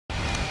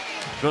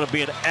going to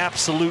be an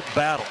absolute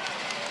battle.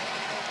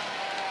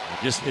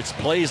 It's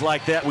plays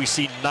like that we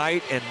see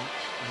night in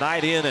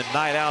and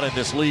night out in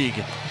this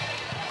league.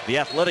 The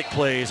athletic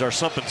plays are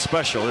something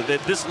special.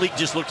 This league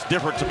just looks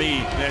different to me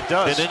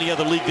than any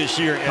other league this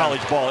year in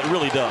college ball. It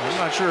really does. I'm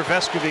not sure if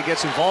Vescovi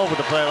gets involved with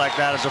a play like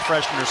that as a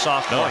freshman or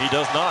sophomore. No, he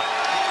does not.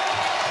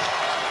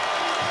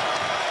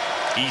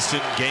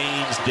 Eason,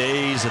 Gaines,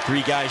 Days, the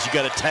three guys you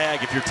got to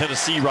tag if you're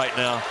Tennessee right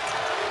now.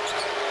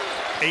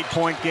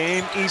 8-point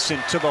game.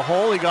 Eason to the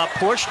hole. He got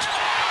pushed.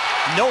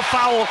 No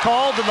foul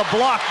called, and the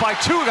block by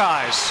two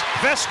guys.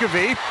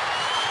 Vescovi.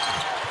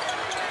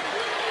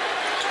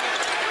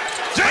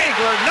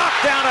 Ziegler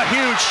knocked down a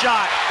huge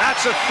shot.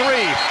 That's a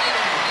three.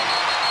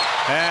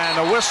 And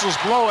the whistle's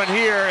blowing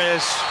here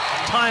as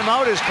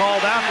timeout is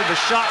called after the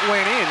shot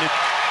went in.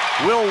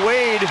 Will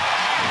Wade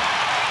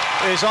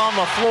is on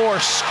the floor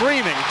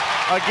screaming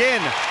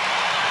again.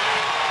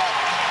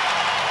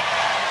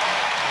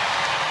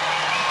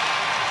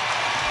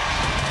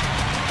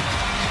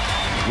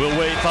 Will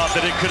Wade thought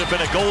that it could have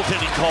been a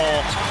goaltending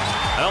call.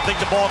 I don't think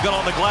the ball got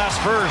on the glass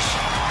first.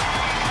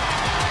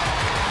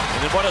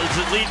 And then what does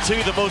it lead to?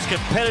 The most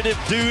competitive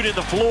dude in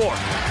the floor.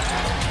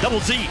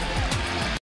 Double Z.